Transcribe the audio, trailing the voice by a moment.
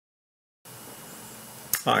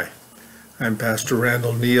Hi, I'm Pastor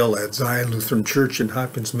Randall Neal at Zion Lutheran Church in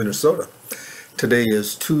Hopkins, Minnesota. Today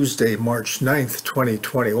is Tuesday, March 9th,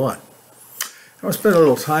 2021. I want to spend a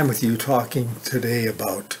little time with you talking today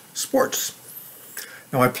about sports.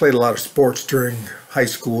 Now, I played a lot of sports during high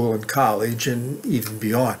school and college and even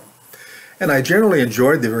beyond. And I generally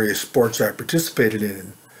enjoyed the various sports I participated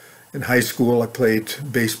in. In high school, I played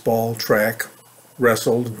baseball, track,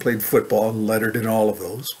 wrestled, and played football, and lettered in all of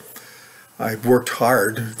those. I worked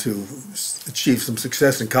hard to achieve some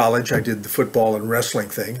success in college. I did the football and wrestling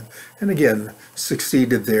thing, and again,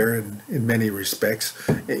 succeeded there in many respects,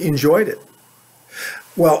 enjoyed it.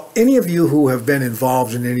 Well, any of you who have been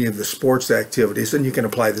involved in any of the sports activities, and you can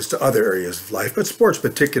apply this to other areas of life, but sports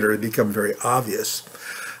particularly become very obvious.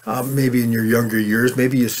 Maybe in your younger years,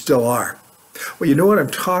 maybe you still are. Well, you know what I'm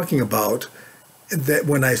talking about, that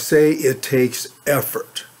when I say it takes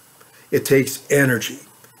effort, it takes energy,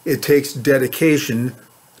 it takes dedication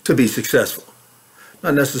to be successful.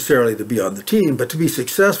 Not necessarily to be on the team, but to be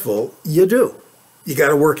successful, you do. You got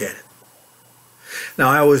to work at it. Now,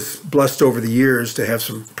 I was blessed over the years to have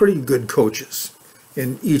some pretty good coaches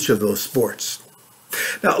in each of those sports.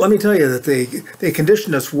 Now, let me tell you that they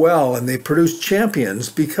conditioned us well and they produced champions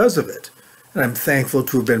because of it. And I'm thankful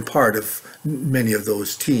to have been part of many of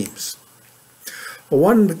those teams. Well,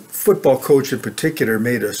 one football coach in particular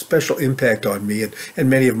made a special impact on me and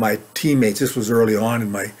many of my teammates. This was early on in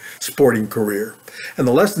my sporting career. And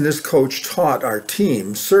the lesson this coach taught our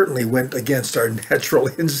team certainly went against our natural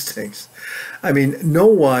instincts. I mean, no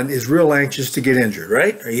one is real anxious to get injured,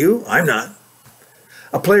 right? Are you? I'm not.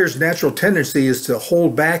 A player's natural tendency is to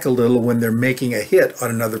hold back a little when they're making a hit on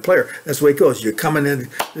another player. That's the way it goes. You're coming in,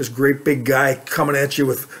 this great big guy coming at you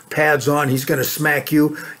with pads on. He's going to smack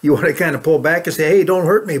you. You want to kind of pull back and say, hey, don't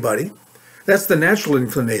hurt me, buddy. That's the natural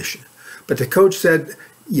inclination. But the coach said,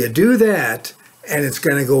 you do that, and it's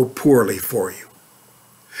going to go poorly for you.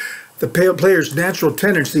 The player's natural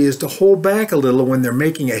tendency is to hold back a little when they're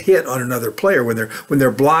making a hit on another player, when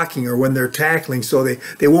they're blocking or when they're tackling, so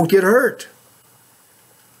they won't get hurt.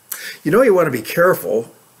 You know you want to be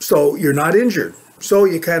careful so you're not injured, so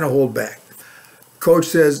you kind of hold back. Coach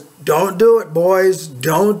says, don't do it, boys,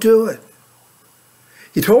 don't do it.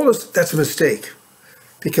 He told us that's a mistake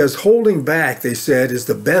because holding back, they said, is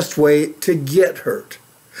the best way to get hurt.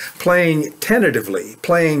 Playing tentatively,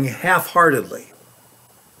 playing half-heartedly.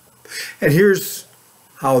 And here's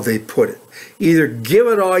how they put it. Either give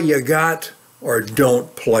it all you got or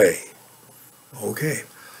don't play. Okay.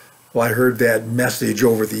 Well, I heard that message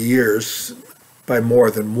over the years by more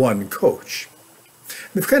than one coach. And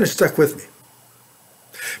they've kind of stuck with me.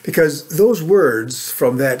 Because those words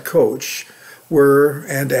from that coach were,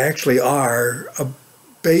 and actually are, a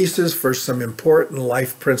basis for some important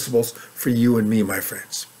life principles for you and me, my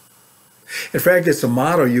friends. In fact, it's a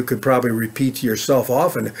motto you could probably repeat to yourself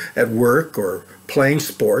often at work or playing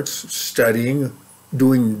sports, studying,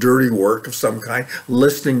 doing dirty work of some kind,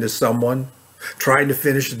 listening to someone, trying to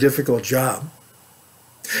finish a difficult job.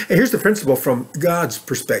 And here's the principle from God's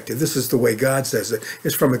perspective. This is the way God says it.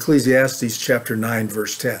 It's from Ecclesiastes chapter 9,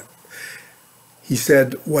 verse 10. He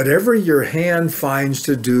said, whatever your hand finds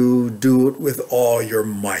to do, do it with all your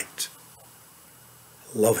might.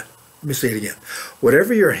 Love it. Let me say it again.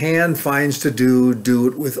 Whatever your hand finds to do, do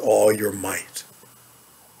it with all your might.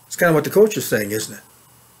 It's kind of what the coach is saying, isn't it?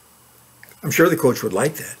 I'm sure the coach would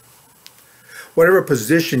like that. Whatever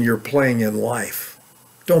position you're playing in life,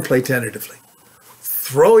 don't play tentatively.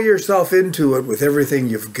 Throw yourself into it with everything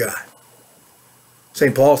you've got.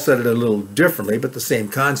 St. Paul said it a little differently, but the same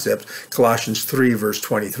concept, Colossians 3, verse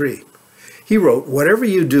 23. He wrote, whatever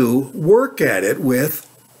you do, work at it with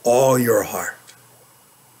all your heart.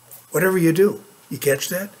 Whatever you do. You catch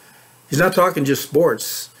that? He's not talking just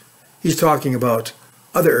sports. He's talking about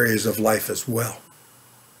other areas of life as well.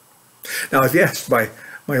 Now, if you asked my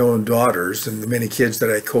own daughters and the many kids that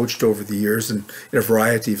I coached over the years in a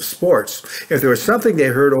variety of sports, if there was something they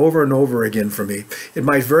heard over and over again from me, it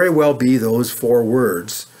might very well be those 4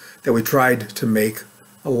 words that we tried to make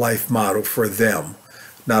a life motto for them,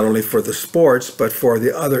 not only for the sports, but for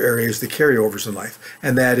the other areas, the carryovers in life.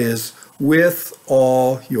 And that is, with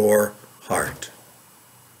all your heart.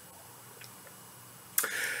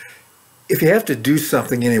 If you have to do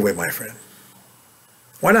something anyway, my friend,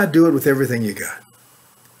 why not do it with everything you got?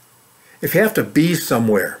 If you have to be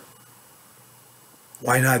somewhere,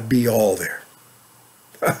 why not be all there?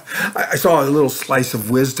 I saw a little slice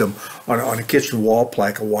of wisdom on a kitchen wall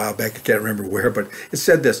plaque a while back. I can't remember where, but it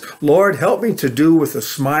said this: Lord, help me to do with a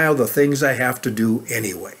smile the things I have to do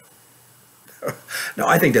anyway. Now,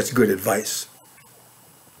 I think that's good advice.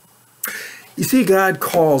 You see, God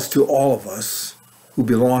calls to all of us who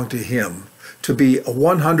belong to him to be a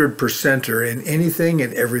 100%er in anything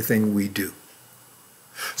and everything we do.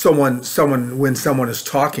 So when someone is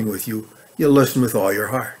talking with you, you listen with all your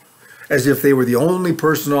heart, as if they were the only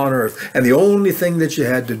person on earth and the only thing that you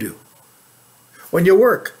had to do. When you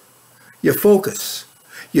work, you focus.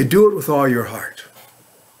 You do it with all your heart.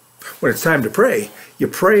 When it's time to pray, you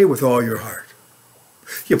pray with all your heart.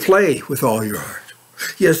 You play with all your heart.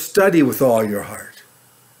 You study with all your heart.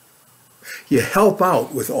 You help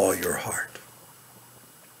out with all your heart.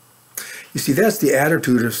 You see, that's the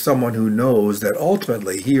attitude of someone who knows that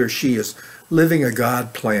ultimately he or she is living a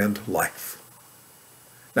God-planned life.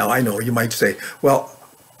 Now, I know you might say, well,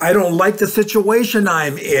 I don't like the situation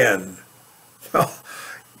I'm in. Well,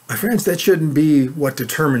 my friends, that shouldn't be what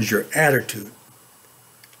determines your attitude.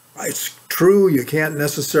 It's true, you can't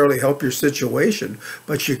necessarily help your situation,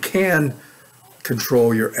 but you can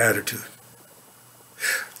control your attitude.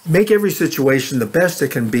 Make every situation the best it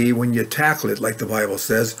can be when you tackle it, like the Bible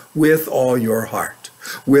says, with all your heart.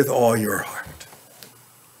 With all your heart.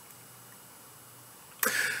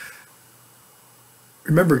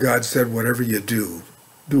 Remember, God said, whatever you do,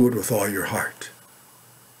 do it with all your heart.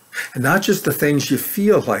 And not just the things you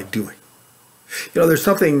feel like doing. You know, there's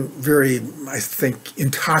something very, I think,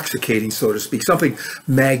 intoxicating, so to speak, something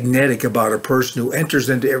magnetic about a person who enters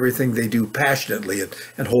into everything they do passionately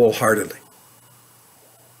and wholeheartedly.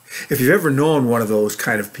 If you've ever known one of those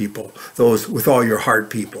kind of people, those with all your heart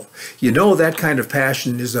people, you know that kind of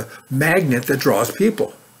passion is a magnet that draws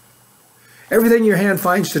people. Everything your hand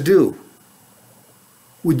finds to do,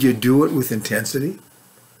 would you do it with intensity?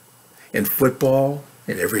 In football,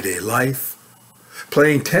 in everyday life,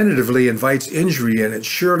 playing tentatively invites injury and it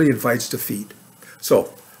surely invites defeat.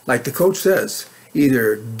 So, like the coach says,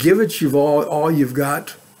 either give it all you've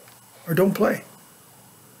got or don't play.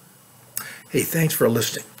 Hey, thanks for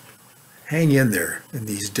listening. Hang in there in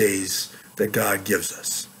these days that God gives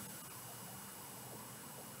us.